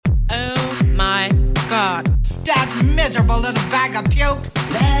miserable little bag of puke.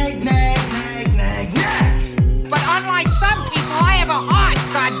 Nag, nag, nag, nag, nag. But unlike some people, I have a heart,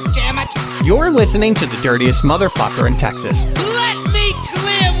 God damn it. You're listening to the dirtiest motherfucker in Texas. Let me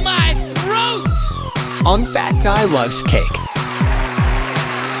clear my throat! On Fat Guy Loves Cake.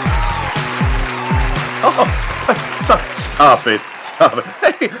 Oh, stop it. Stop it.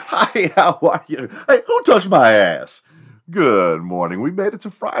 Hey, hi, how are you? Hey, who touched my ass? Good morning. We made it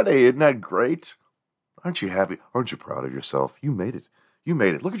to Friday. Isn't that great? Aren't you happy? Aren't you proud of yourself? You made it. You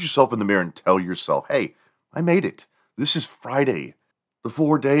made it. Look at yourself in the mirror and tell yourself, hey, I made it. This is Friday. The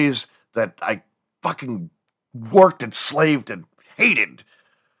 4 days that I fucking worked and slaved and hated,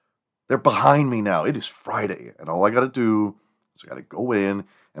 they're behind me now. It is Friday. And all I got to do is I got to go in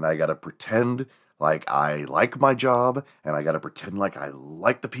and I got to pretend like I like my job, and I gotta pretend like I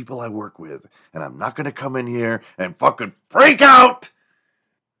like the people I work with, and I'm not gonna come in here and fucking freak out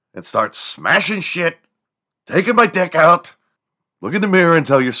and start smashing shit, taking my dick out. Look in the mirror and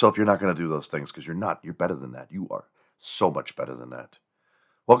tell yourself you're not gonna do those things, because you're not. You're better than that. You are so much better than that.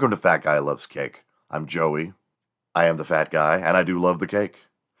 Welcome to Fat Guy Loves Cake. I'm Joey. I am the fat guy, and I do love the cake.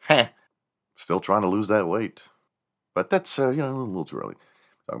 Heh. Still trying to lose that weight. But that's, a little too early.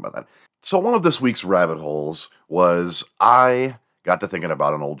 Talking about that. So one of this week's rabbit holes was I got to thinking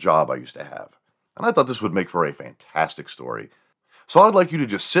about an old job I used to have. And I thought this would make for a fantastic story. So I'd like you to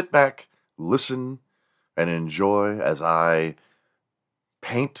just sit back, listen, and enjoy as I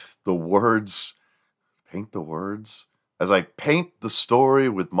paint the words, as I paint the story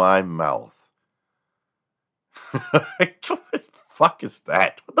with my mouth. What the fuck is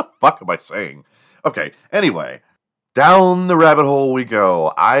that? What the fuck am I saying? Okay, anyway. Down the rabbit hole we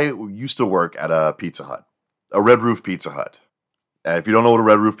go. I used to work at a Pizza Hut, a Red Roof Pizza Hut. And if you don't know what a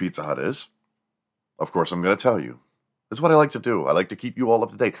Red Roof Pizza Hut is, of course I'm going to tell you. It's what I like to do. I like to keep you all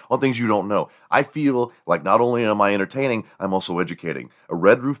up to date on things you don't know. I feel like not only am I entertaining, I'm also educating. A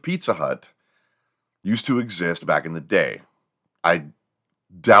Red Roof Pizza Hut used to exist back in the day. I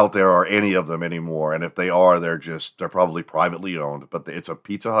doubt there are any of them anymore, and if they are, they're probably privately owned. But it's a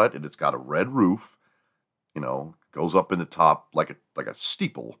Pizza Hut, and it's got a red roof, goes up in the top like a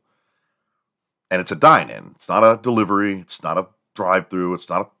steeple. And it's a dine-in. It's not a delivery. It's not a drive-through. It's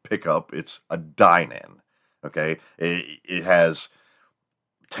not a pickup. It's a dine-in. Okay? It has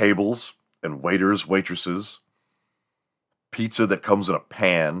tables and waiters, waitresses, pizza that comes in a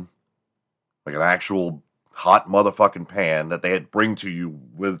pan, like an actual hot motherfucking pan that they bring to you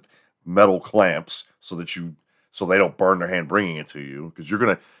with metal clamps so they don't burn their hand bringing it to you, because you're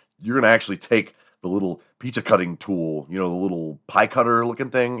gonna actually take the little pizza cutting tool, the little pie cutter looking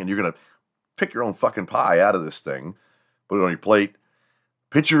thing, and you're going to pick your own fucking pie out of this thing, put it on your plate.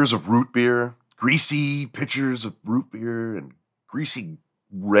 Pitchers of root beer, greasy pitchers of root beer, and greasy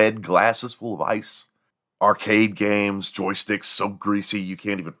red glasses full of ice. Arcade games, joysticks so greasy you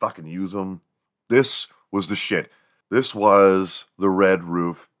can't even fucking use them. This was the shit. This was the Red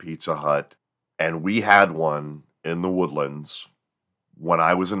Roof Pizza Hut, and we had one in the Woodlands when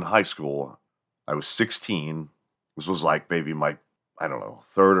I was in high school. I was 16. This was like maybe my,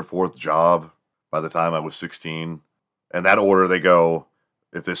 third or fourth job by the time I was 16. And that order, they go,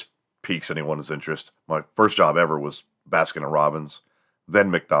 if this piques anyone's interest, my first job ever was Baskin & Robbins,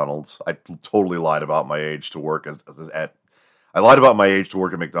 then McDonald's. I totally lied about my age to work at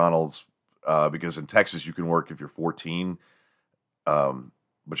McDonald's because in Texas you can work if you're 14,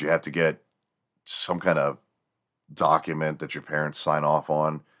 but you have to get some kind of document that your parents sign off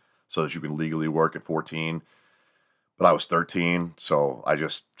on so that you can legally work at 14. But I was 13, so I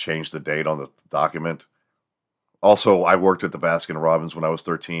just changed the date on the document. Also, I worked at the Baskin Robbins when I was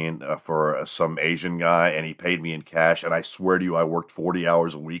 13 for some Asian guy, and he paid me in cash. And I swear to you, I worked 40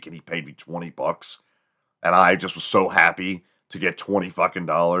 hours a week, and he paid me $20. And I just was so happy to get $20 fucking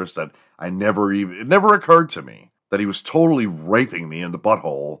dollars that it never occurred to me that he was totally raping me in the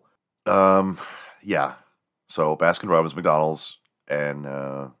butthole. Yeah. So Baskin Robbins, McDonald's, and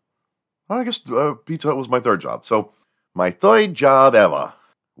I guess Pizza Hut was my third job. So my third job ever,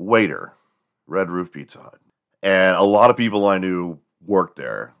 waiter, Red Roof Pizza Hut. And a lot of people I knew worked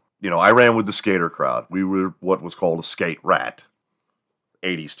there. I ran with the skater crowd. We were what was called a skate rat,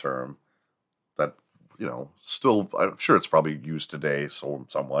 80s term. That, still, I'm sure it's probably used today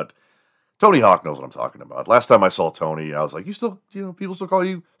somewhat. Tony Hawk knows what I'm talking about. Last time I saw Tony, I was like, people still call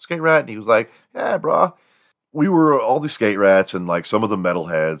you skate rat? And he was like, yeah, brah. We were all the skate rats, and like some of the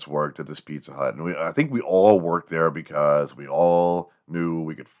metalheads worked at this Pizza Hut. And I think we all worked there because we all knew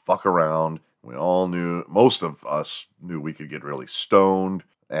we could fuck around. Most of us knew we could get really stoned.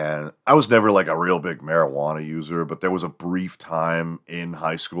 And I was never like a real big marijuana user, but there was a brief time in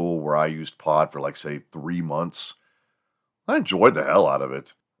high school where I used pot for like, say, 3 months. I enjoyed the hell out of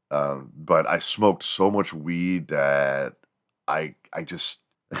it. But I smoked so much weed that I just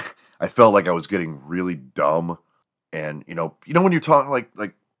I felt like I was getting really dumb. And when you're talking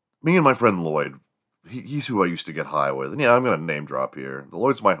like me and my friend Lloyd, he's who I used to get high with. And yeah, I'm gonna name drop here.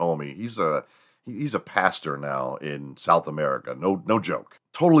 Lloyd's my homie. He's a pastor now in South America. No joke.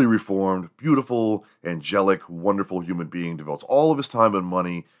 Totally reformed, beautiful, angelic, wonderful human being. Devotes all of his time and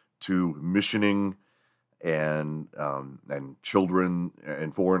money to missioning and children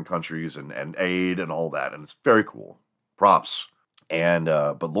in foreign countries and aid and all that. And it's very cool. Props. And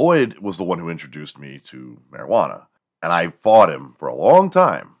but Lloyd was the one who introduced me to marijuana. And I fought him for a long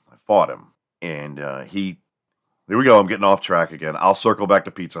time. And here we go. I'm getting off track again. I'll circle back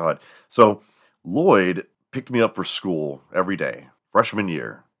to Pizza Hut. So Lloyd picked me up for school every day, freshman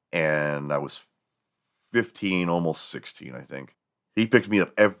year. And I was 15, almost 16, I think. He picked me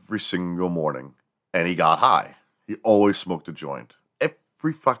up every single morning. And he got high. He always smoked a joint.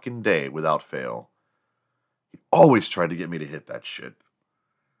 Every fucking day without fail. He always tried to get me to hit that shit.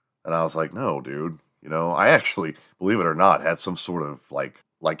 And I was like, no, dude. I actually, believe it or not, had some sort of like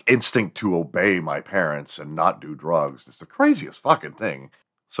instinct to obey my parents and not do drugs. It's the craziest fucking thing.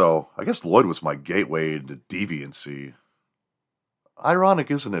 So I guess Lloyd was my gateway into deviancy.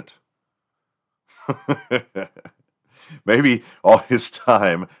 Ironic, isn't it? Maybe all his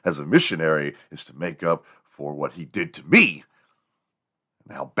time as a missionary is to make up for what he did to me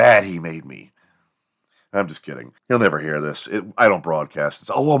and how bad he made me. I'm just kidding. He'll never hear this. I don't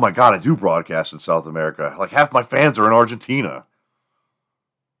broadcast. Oh my God, I do broadcast in South America. Like half my fans are in Argentina.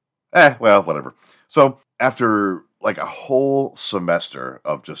 Well, whatever. So after like a whole semester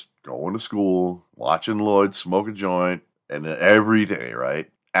of just going to school, watching Lloyd smoke a joint, and every day, right,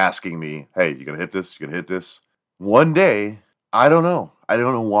 asking me, hey, you gonna hit this? You gonna hit this? One day, I don't know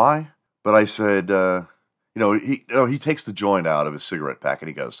why, but I said, he takes the joint out of his cigarette pack and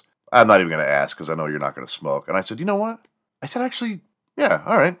he goes, I'm not even going to ask because I know you're not going to smoke. And I said, you know what? I said, actually, yeah,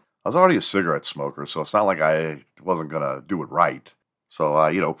 all right. I was already a cigarette smoker, so it's not like I wasn't going to do it right. So,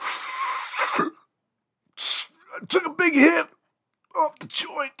 I took a big hit off the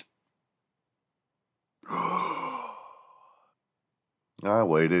joint. I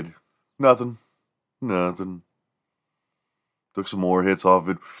waited. Nothing. Took some more hits off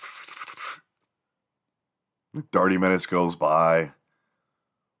it. 30 minutes goes by.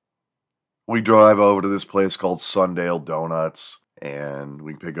 We drive over to this place called Sundale Donuts, and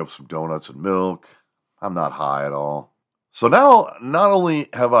we pick up some donuts and milk. I'm not high at all. So now, not only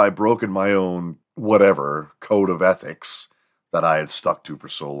have I broken my own whatever code of ethics that I had stuck to for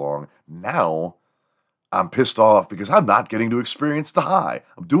so long, now I'm pissed off because I'm not getting to experience the high.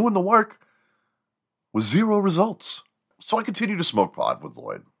 I'm doing the work with zero results. So I continue to smoke pot with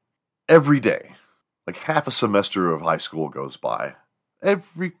Lloyd every day. Like half a semester of high school goes by.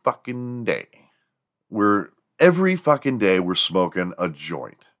 Every fucking day. We're smoking a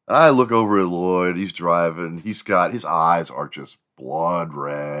joint. And I look over at Lloyd, he's driving, his eyes are just blood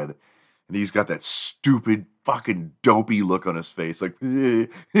red. And he's got that stupid fucking dopey look on his face, like, and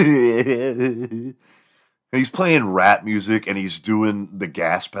he's playing rap music and he's doing the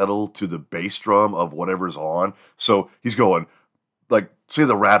gas pedal to the bass drum of whatever's on. So he's going, like, say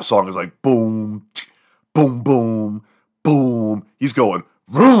the rap song is like, boom, boom, boom, boom. He's going,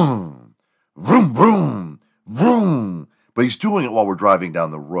 vroom, vroom, vroom, vroom. But he's doing it while we're driving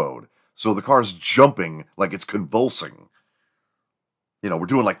down the road. So the car's jumping like it's convulsing. We're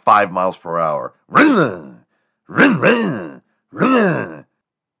doing like 5 miles per hour. Rin, rin, rin, rin.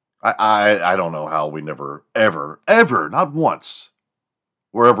 I don't know how we never, ever, not once,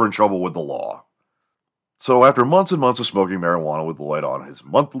 were ever in trouble with the law. So after months and months of smoking marijuana with Lloyd on his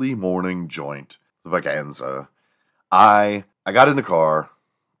monthly morning joint, the Vaganza, I got in the car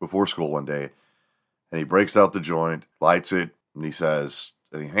before school one day, and he breaks out the joint, lights it, and he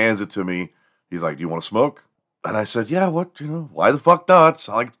hands it to me. He's like, do you want to smoke? And I said, yeah, what, why the fuck not? It's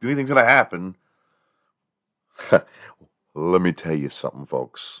not like anything's going to happen. Let me tell you something,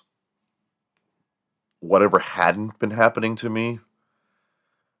 folks. Whatever hadn't been happening to me,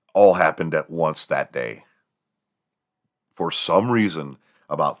 all happened at once that day. For some reason,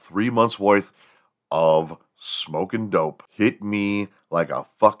 about 3 months worth of smoking dope hit me like a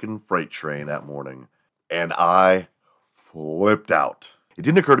fucking freight train that morning. And I flipped out. It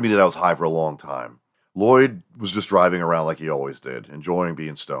didn't occur to me that I was high for a long time. Lloyd was just driving around like he always did, enjoying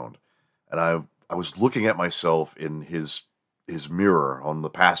being stoned. And I was looking at myself in his mirror on the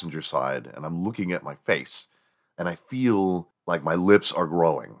passenger side, and I'm looking at my face, and I feel like my lips are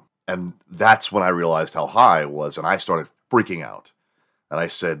growing. And that's when I realized how high I was, and I started freaking out. And I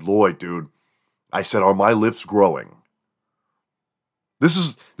said, Lloyd, dude, are my lips growing?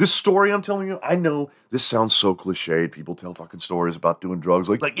 This story I'm telling you, I know this sounds so cliched. People tell fucking stories about doing drugs.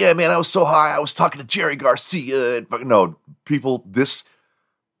 Like, yeah, man, I was so high. I was talking to Jerry Garcia. And fucking, no, people, this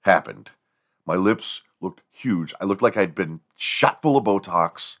happened. My lips looked huge. I looked like I'd been shot full of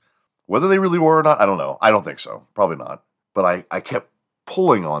Botox. Whether they really were or not, I don't know. I don't think so. Probably not. But I kept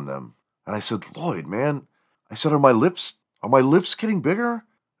pulling on them. And I said, Lloyd, man, I said, are my lips getting bigger?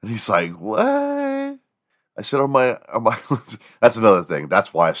 And he's like, what? I said, are my lips? That's another thing.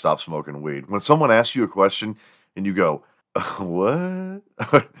 That's why I stopped smoking weed. When someone asks you a question and you go,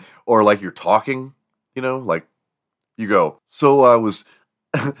 what? Or like you're talking, like you go, I was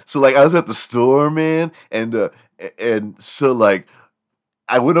at the store, man. And so like,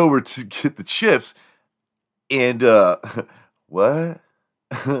 I went over to get the chips and, what?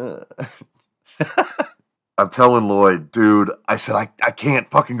 I'm telling Lloyd, dude, I said, I can't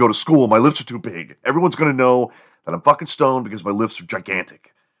fucking go to school. My lips are too big. Everyone's going to know that I'm fucking stoned because my lips are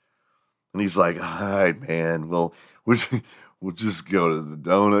gigantic. And he's like, all right, man, well, we'll just go to the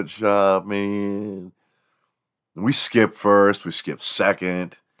donut shop, man. And we skipped first. We skipped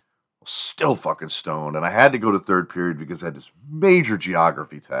second. Still fucking stoned. And I had to go to third period because I had this major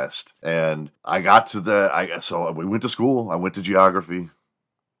geography test. And I got to so we went to school. I went to geography,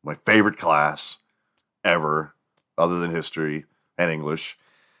 my favorite class ever, other than history and English,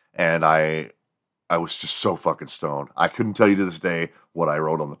 and I was just so fucking stoned. I couldn't tell you to this day what I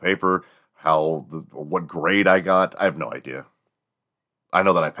wrote on the paper, what grade I got. I have no idea. I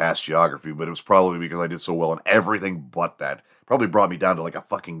know that I passed geography, but it was probably because I did so well in everything but that. Probably brought me down to like a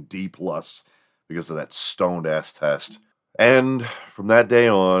fucking D+ because of that stoned ass test. And from that day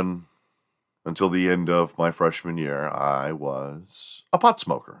on until the end of my freshman year, I was a pot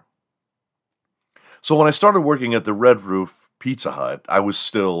smoker. So when I started working at the Red Roof Pizza Hut, I was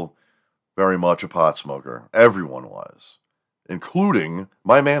still very much a pot smoker. Everyone was, including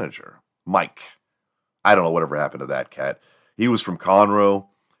my manager, Mike. I don't know whatever happened to that cat. He was from Conroe,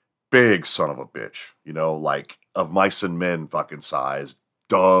 big son of a bitch, like of mice and men fucking size,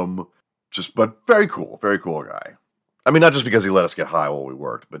 dumb, but very cool guy. I mean, not just because he let us get high while we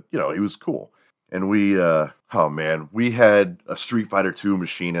worked, but, he was cool. And we had a Street Fighter 2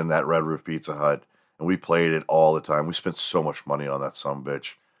 machine in that Red Roof Pizza Hut. And we played it all the time. We spent so much money on that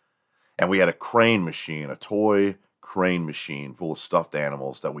sumbitch. And we had a crane machine, a toy crane machine full of stuffed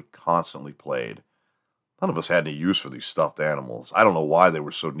animals that we constantly played. None of us had any use for these stuffed animals. I don't know why they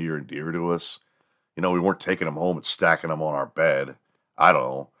were so near and dear to us. We weren't taking them home and stacking them on our bed. I don't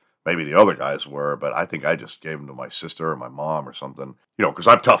know. Maybe the other guys were, but I think I just gave them to my sister or my mom or something. Because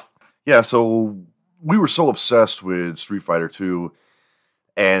I'm tough. Yeah, so we were so obsessed with Street Fighter 2,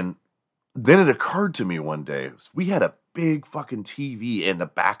 and then it occurred to me one day, we had a big fucking TV in the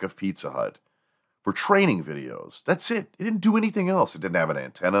back of Pizza Hut for training videos. That's it. It didn't do anything else. It didn't have an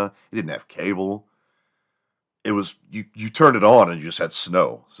antenna. It didn't have cable. It was, you turned it on and you just had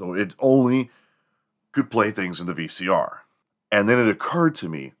snow. So it only could play things in the VCR. And then it occurred to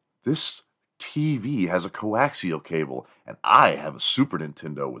me, this TV has a coaxial cable, and I have a Super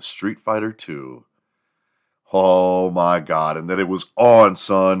Nintendo with Street Fighter 2. Oh my God. And then it was on,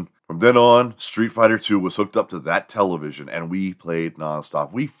 son. From then on, Street Fighter 2 was hooked up to that television, and we played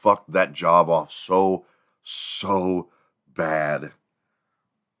nonstop. We fucked that job off so bad.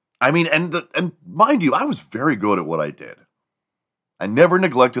 I mean, and mind you, I was very good at what I did. I never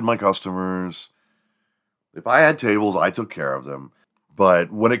neglected my customers. If I had tables, I took care of them. But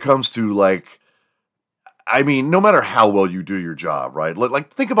when it comes to no matter how well you do your job, right?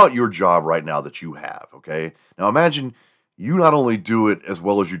 Like think about your job right now that you have, okay? Now imagine you not only do it as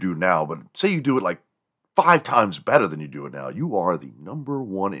well as you do now, but say you do it like 5 times better than you do it now. You are the number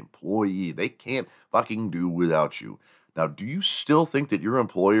one employee. They can't fucking do without you. Now, do you still think that your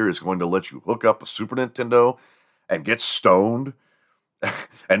employer is going to let you hook up a Super Nintendo and get stoned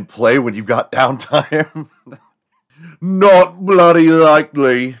and play when you've got downtime? Not bloody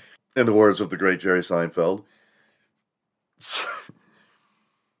likely, in the words of the great Jerry Seinfeld. So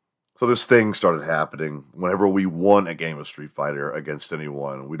this thing started happening whenever we won a game of Street Fighter against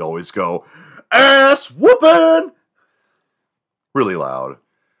anyone. We'd always go, ass whooping! Really loud.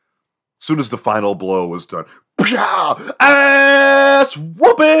 As soon as the final blow was done, Pya! Ass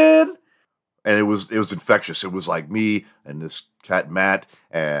whooping! And it was infectious. It was like me and this cat Matt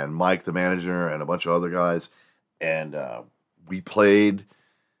and Mike, the manager, and a bunch of other guys. And we played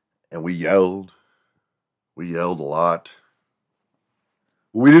and we yelled. We yelled a lot.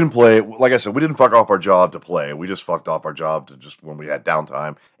 We didn't play, like I said, we didn't fuck off our job to play. We just fucked off our job to just when we had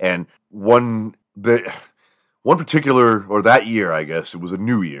downtime. And one particular, or that year, I guess, it was a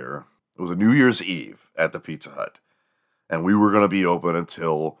New Year. It was a New Year's Eve at the Pizza Hut. and we were going to be open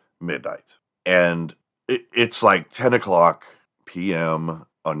until midnight. And it's like 10 o'clock p.m.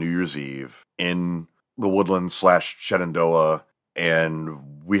 on New Year's Eve in the Woodlands / Shenandoah,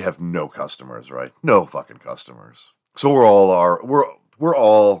 and we have no customers, right? No fucking customers. So we're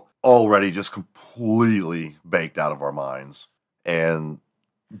all already just completely baked out of our minds. And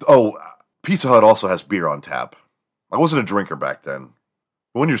Pizza Hut also has beer on tap. I wasn't a drinker back then.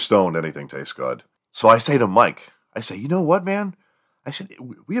 But when you're stoned, anything tastes good. So I say to Mike, you know what, man? I said,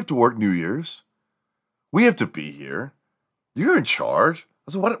 we have to work New Year's. We have to be here. You're in charge.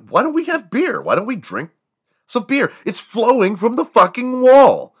 I said, why don't we have beer? Why don't we drink some beer? It's flowing from the fucking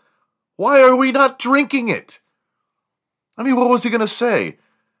wall. Why are we not drinking it? I mean, what was he going to say?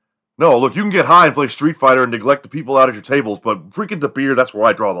 No, look, you can get high and play Street Fighter and neglect the people out at your tables, but freaking the beer, that's where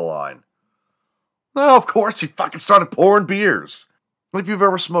I draw the line. No, of course, he fucking started pouring beers. If you've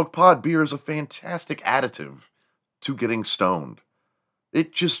ever smoked pot, beer is a fantastic additive to getting stoned.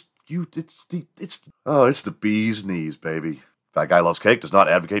 It's the bee's knees, baby. Fat Guy Loves Cake does not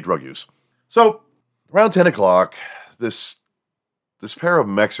advocate drug use. So, around 10 o'clock, this pair of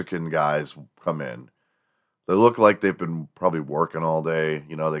Mexican guys come in. They look like they've been probably working all day.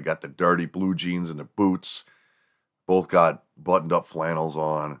 You know, they got the dirty blue jeans and the boots. Both got buttoned up flannels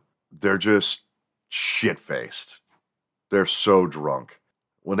on. They're just shit-faced. They're so drunk.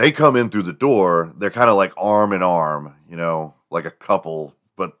 When they come in through the door, they're kind of like arm in arm, you know, like a couple,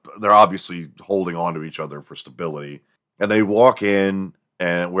 but they're obviously holding on to each other for stability. And they walk in,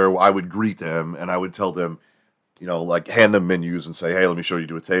 and where I would greet them, and I would tell them, you know, like hand them menus and say, hey, let me show you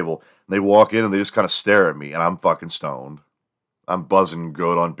to a table. And they walk in and they just kind of stare at me, and I'm fucking stoned. I'm buzzing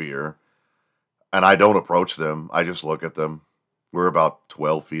good on beer. And I don't approach them. I just look at them. We're about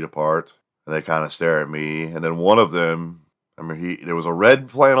 12 feet apart, and they kind of stare at me. And then one of them, there was a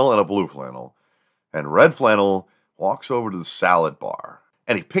red flannel and a blue flannel. And red flannel walks over to the salad bar,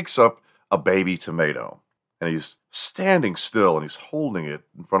 and he picks up a baby tomato. And he's standing still, and he's holding it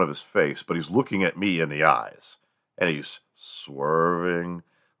in front of his face, but he's looking at me in the eyes. And he's swerving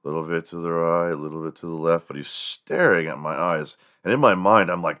a little bit to the right, a little bit to the left, but he's staring at my eyes. And in my mind,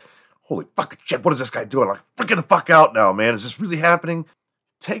 I'm like, holy fucking shit, what is this guy doing? I'm like, freaking the fuck out now, man. Is this really happening?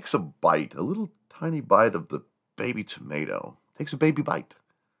 Takes a bite, a little tiny bite of the baby tomato. Takes a baby bite.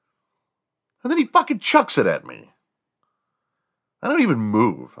 And then he fucking chucks it at me. I don't even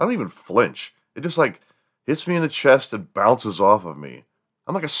move. I don't even flinch. It just like hits me in the chest and bounces off of me.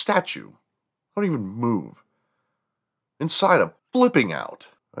 I'm like a statue. I don't even move. Inside, I'm flipping out.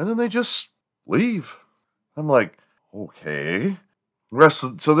 And then they just leave. I'm like, okay.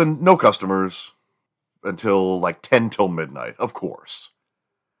 So then no customers until like 10 till midnight, of course.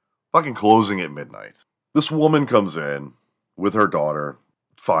 Fucking closing at midnight. This woman comes in with her daughter.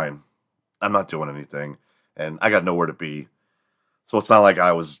 Fine. I'm not doing anything. And I got nowhere to be. So it's not like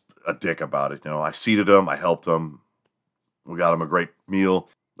I was a dick about it. You know, I seated him. I helped him. We got him a great meal.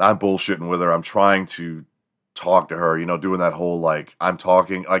 I'm bullshitting with her. I'm trying to talk to her, you know, doing that whole, like, I'm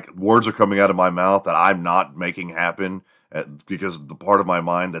talking, like, words are coming out of my mouth that I'm not making happen because the part of my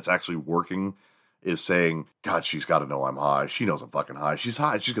mind that's actually working is saying, God, she's got to know I'm high. She knows I'm fucking high. She's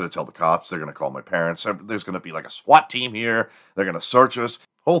high. She's going to tell the cops. They're going to call my parents. There's going to be, like, a SWAT team here. They're going to search us.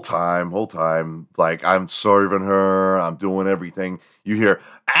 Whole time, like, I'm serving her. I'm doing everything. You hear,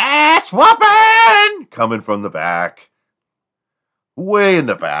 ass whooping coming from the back. Way in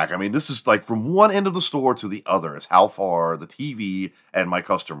the back. I mean, this is like from one end of the store to the other is how far the TV and my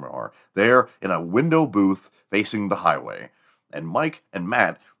customer are. They're in a window booth facing the highway. And Mike and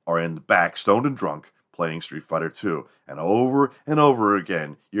Matt are in the back, stoned and drunk, playing Street Fighter 2. And over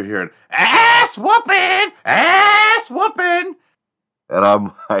again, you're hearing, ass whooping! Ass whooping! And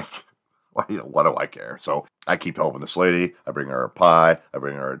I'm like, what do I care? So I keep helping this lady. I bring her a pie. I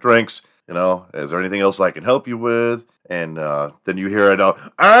bring her drinks. You know, is there anything else I can help you with? And then you hear it,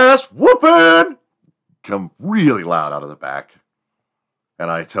 ass whooping, come really loud out of the back. And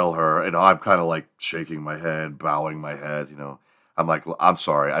I tell her, you know, I'm kind of like shaking my head, bowing my head, you know. I'm like, I'm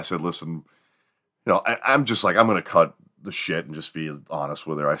sorry. I said, listen, you know, I'm just like, I'm going to cut the shit and just be honest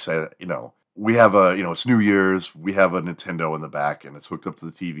with her. I said, you know, we have it's New Year's. We have a Nintendo in the back and it's hooked up to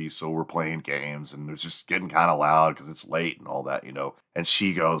the TV. So we're playing games and it's just getting kind of loud because it's late and all that, you know. And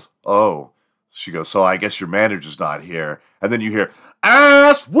she goes, oh. She goes, so I guess your manager's not here. And then you hear,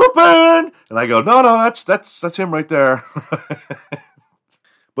 ass whooping! And I go, no, that's him right there.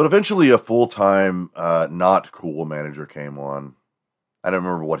 But eventually a full-time, not cool manager came on. I don't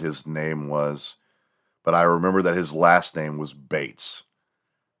remember what his name was, but I remember that his last name was Bates.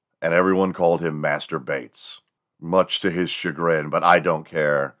 And everyone called him Master Bates, much to his chagrin, but I don't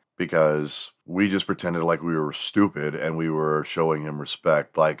care. because we just pretended like we were stupid and we were showing him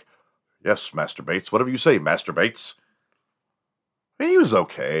respect. Like, yes, Master Bates, whatever you say, Master Bates. I mean, he was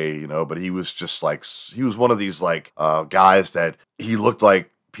okay, you know, but he was just like, he was one of these like guys that he looked like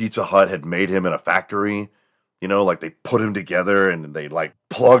Pizza Hut had made him in a factory. You know, like they put him together and they like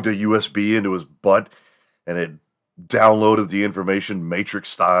plugged a USB into his butt and it downloaded the information matrix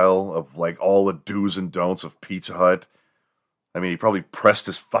style of like all the do's and don'ts of Pizza Hut. I mean, he probably pressed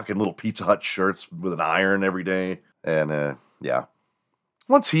his fucking little Pizza Hut shirts with an iron every day. And yeah.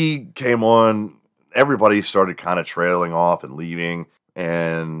 Once he came on, everybody started kind of trailing off and leaving.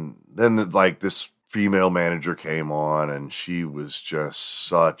 And then like this female manager came on and she was just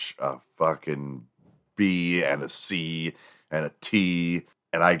such a fucking B and a C and a T,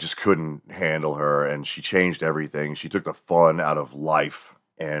 and I just couldn't handle her, and she changed everything. She took the fun out of life.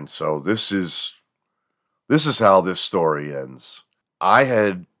 And so this is how this story ends. I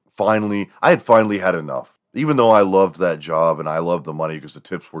had finally had enough. Even though I loved that job and I loved the money because the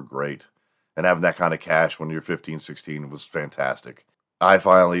tips were great, and having that kind of cash when you're 15, 16 was fantastic. I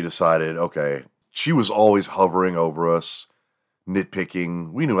finally decided, okay, she was always hovering over us,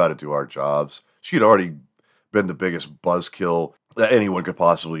 nitpicking. We knew how to do our jobs. She had already been the biggest buzzkill that anyone could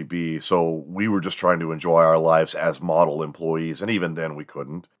possibly be, so we were just trying to enjoy our lives as model employees, and even then we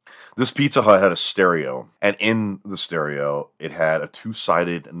couldn't. This Pizza Hut had a stereo, and in the stereo, it had a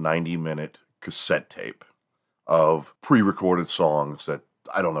 2-sided 90-minute cassette tape of pre-recorded songs that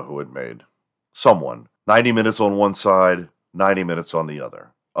I don't know who had made. Someone. 90 minutes on one side, 90 minutes on the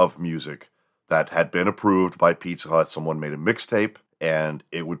other of music that had been approved by Pizza Hut. Someone made a mixtape, and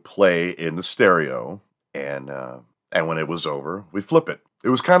it would play in the stereo, and when it was over, we'd flip it. It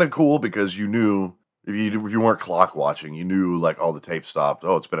was kind of cool because you knew, if you weren't clock watching, you knew like, oh, the tape stopped.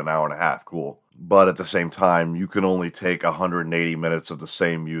 Oh, it's been an hour and a half. Cool. But at the same time, you can only take 180 minutes of the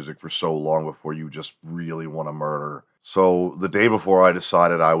same music for so long before you just really want to murder. So the day before I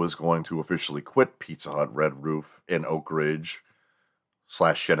decided I was going to officially quit Pizza Hut Red Roof in Oak Ridge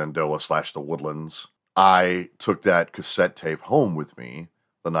 / Shenandoah / the Woodlands, I took that cassette tape home with me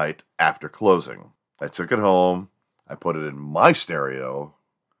the night after closing. I took it home, I put it in my stereo,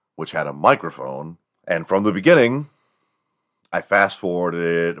 which had a microphone, and from the beginning, I fast-forwarded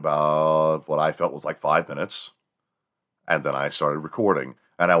it about what I felt was like 5 minutes, and then I started recording,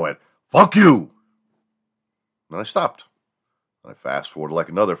 and I went, fuck you! And then I stopped. And I fast-forwarded like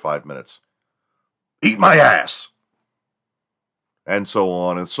another 5 minutes. Eat my ass! And so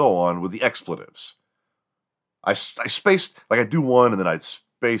on with the expletives. I spaced, like I'd do one, and then I'd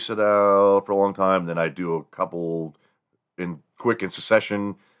space it out for a long time, then I'd do a couple in quick in succession,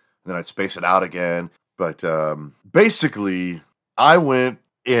 and then I'd space it out again. But basically, I went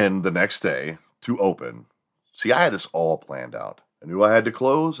in the next day to open. See, I had this all planned out. I knew I had to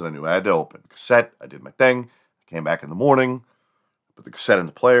close, and I knew I had to open. Cassette, I did my thing. I came back in the morning, put the cassette in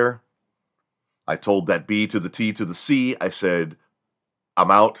the player. I told that B to the T to the C. I said, I'm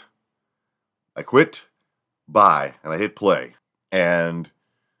out. I quit. Bye. And I hit play. And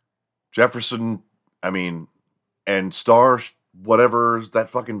Jefferson, and Star, whatever that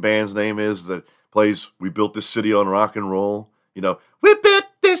fucking band's name is that plays We Built This City on Rock and Roll. You know, we built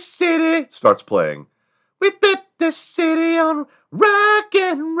this city, starts playing. We built this city on rock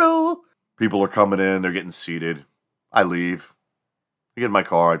and roll. People are coming in, they're getting seated. I leave. I get in my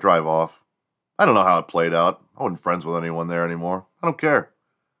car, I drive off. I don't know how it played out. I wasn't friends with anyone there anymore. I don't care.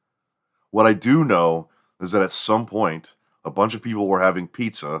 What I do know is that at some point, a bunch of people were having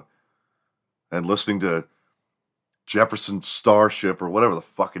pizza and listening to Jefferson Starship or whatever the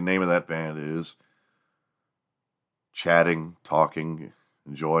fucking name of that band is. Chatting, talking,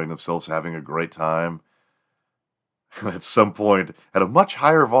 enjoying themselves, having a great time. And at some point, at a much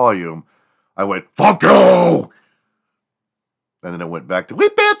higher volume, I went, fuck you! And then it went back to, we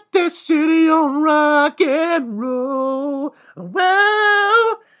built this city on rock and roll.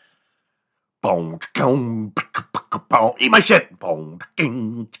 Well, boom, eat my shit.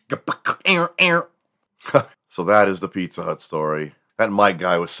 So that is the Pizza Hut story. That Mike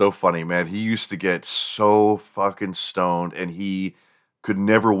guy was so funny, man. He used to get so fucking stoned, and he could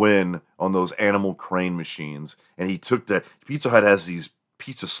never win on those animal crane machines. And he took the Pizza Hut has these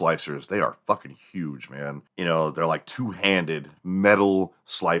pizza slicers. They are fucking huge, man. You know, they're like two-handed metal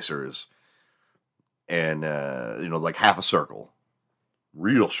slicers, and like half a circle,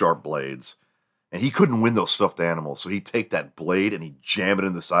 real sharp blades. And he couldn't win those stuffed animals, so he'd take that blade and he'd jam it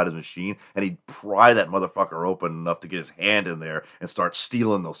in the side of the machine, and he'd pry that motherfucker open enough to get his hand in there and start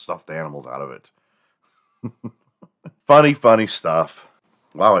stealing those stuffed animals out of it. Funny stuff.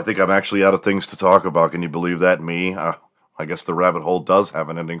 Wow, I think I'm actually out of things to talk about. Can you believe that? Me? I I guess the rabbit hole does have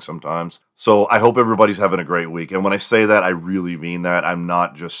an ending sometimes. So I hope everybody's having a great week. And when I say that, I really mean that. I'm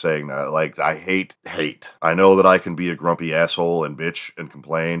not just saying that. Like, I hate. I know that I can be a grumpy asshole and bitch and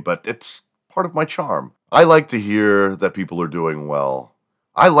complain, but it's part of my charm. I like to hear that people are doing well.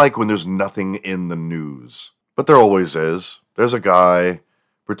 I like when there's nothing in the news. But there always is. There's a guy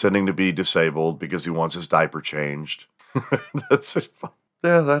pretending to be disabled because he wants his diaper changed. That's a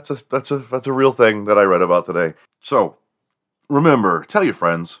real thing that I read about today. So, remember, tell your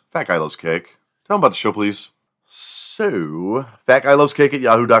friends, Fat Guy Loves Cake. Tell them about the show, please. So,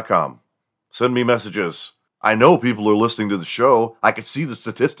 fatguylovescake@yahoo.com. Send me messages. I know people are listening to the show. I can see the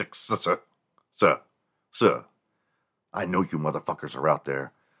statistics. Sir. I know you motherfuckers are out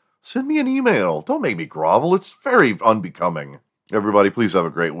there. Send me an email. Don't make me grovel. It's very unbecoming. Everybody, please have a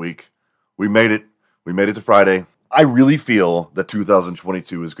great week. We made it. We made it to Friday. I really feel that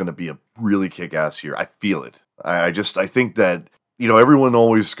 2022 is going to be a really kick-ass year. I feel it. I think that, everyone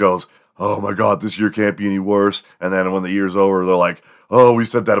always goes, oh my God, this year can't be any worse. And then when the year's over, they're like, oh, we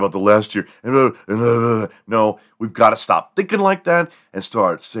said that about the last year. No, we've got to stop thinking like that and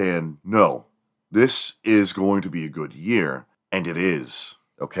start saying, no, this is going to be a good year. And it is.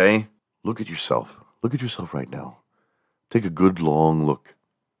 Okay? Look at yourself. Look at yourself right now. Take a good long look.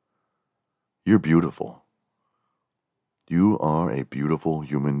 You're beautiful. You are a beautiful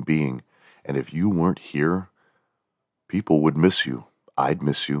human being. And if you weren't here, people would miss you. I'd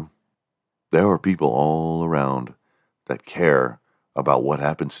miss you. There are people all around that care about what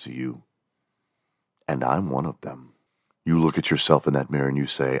happens to you. And I'm one of them. You look at yourself in that mirror and you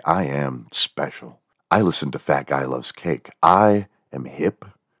say, I am special. I listen to Fat Guy Loves Cake. I am hip.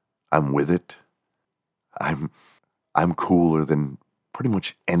 I'm with it. I'm cooler than pretty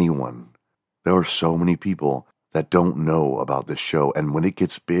much anyone. There are so many people that don't know about this show, and when it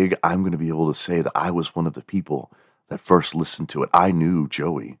gets big, I'm going to be able to say that I was one of the people that first listened to it. I knew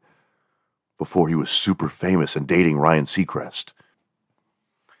Joey before he was super famous and dating Ryan Seacrest.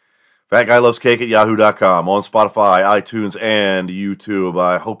 Fat Guy Loves Cake @yahoo.com, on Spotify, iTunes, and YouTube.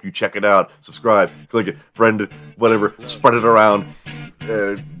 I hope you check it out. Subscribe, click it, friend it, whatever, spread it around.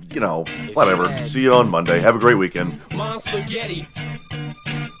 Whatever. See you on Monday. Have a great weekend. Mom spaghetti.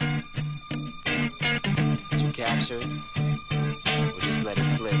 Did you capture it? Or just let it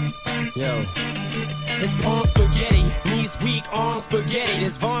slip? Yo. His palm spaghetti, knees weak, arms spaghetti.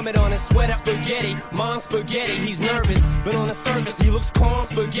 There's vomit on his sweater spaghetti. Mom spaghetti, he's nervous, but on the surface he looks calm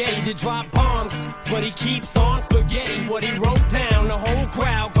spaghetti. To drop bombs, but he keeps on spaghetti. What he wrote down, the whole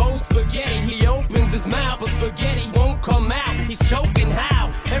crowd goes spaghetti. He opens his mouth, but spaghetti won't come out. He's choking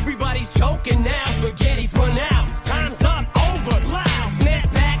how? Everybody's choking now. Spaghetti's run out. Time's up, over, loud.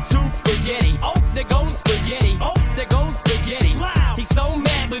 Snap back to spaghetti. Oh, there goes spaghetti. Oh, there goes spaghetti. Loud. He's so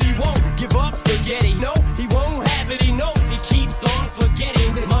mad, but he won't give up spaghetti. No, he won't have it. He knows he keeps on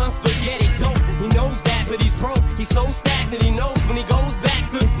forgetting that mom's spaghetti's dope. He knows that, but he's broke. He's so stacked that he knows when he goes back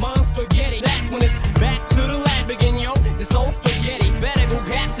to his mom's spaghetti. That's when it's back to the lab again, yo. This old spaghetti better go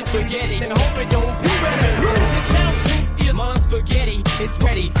capture spaghetti and hope it don't pass him. Lose its mouth, your mom's spaghetti. It's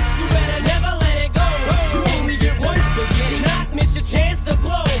ready. You better never let it go. You only get one spaghetti. Do not miss your chance to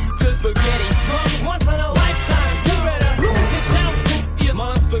blow. Cause spaghetti comes once in a lifetime. You better lose its mouth, your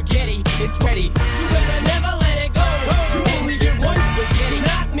mom's spaghetti. It's ready. You better never let it go. You only get one spaghetti. Do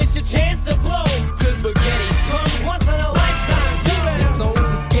not miss your chance to blow. Cause spaghetti comes once in a lifetime. You better. His soul's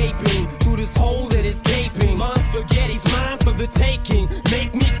escaping through this hole that is gaping. Mom's spaghetti's mine for the taking.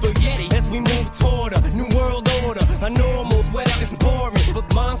 Make me spaghetti as we move toward a new world order. A normal sweater is boring,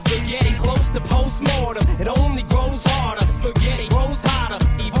 but mom's spaghetti's close to postmortem. It only grows harder. Spaghetti grows hotter.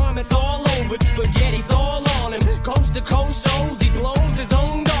 He vomits all over. Spaghetti's all on him. Coast to coast shows. He blows his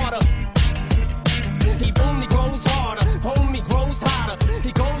own daughter. He only grows harder. Homie grows hotter.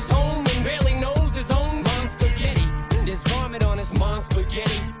 He goes home and barely knows his own mom's spaghetti. There's vomit on his mom's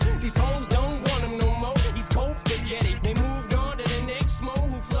spaghetti. These hoes don't want him no more. He's cold spaghetti. They moved on to the next mo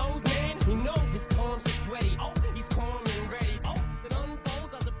who flows, man. He knows his palms are sweaty. Oh, he's calm and ready. Oh, it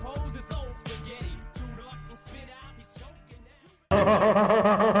unfolds, I suppose it's old spaghetti. Chewed up and spit out, he's choking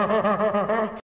now.